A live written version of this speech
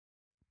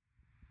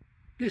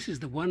This is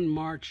the 1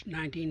 March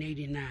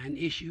 1989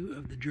 issue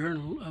of the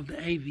Journal of the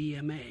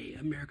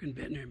AVMA, American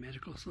Veterinary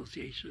Medical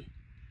Association.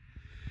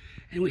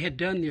 And we had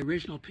done the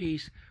original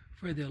piece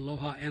for the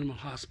Aloha Animal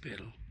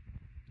Hospital.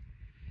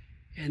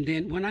 And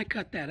then when I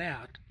cut that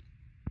out,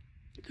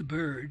 the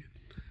bird,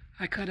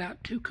 I cut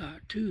out two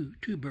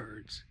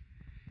birds.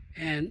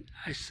 And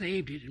I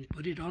saved it and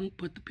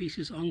put the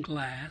pieces on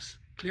glass,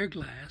 clear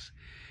glass,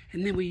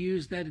 and then we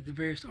used that at the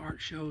various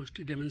art shows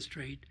to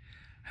demonstrate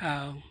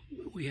how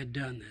we had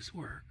done this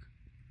work.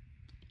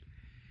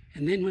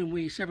 And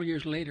then several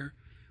years later,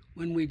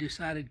 when we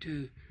decided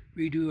to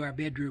redo our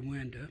bedroom,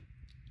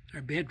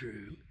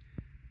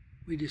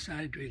 we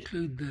decided to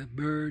include the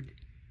bird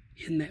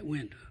in that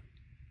window.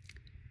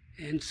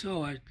 And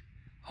so I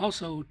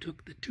also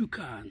took the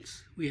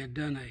toucans. We had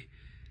done a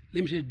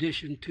limited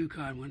edition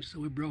toucan one, so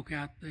we broke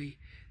out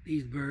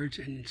these birds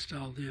and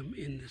installed them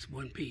in this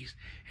one piece.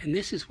 And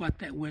this is what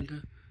that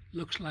window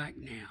looks like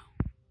now.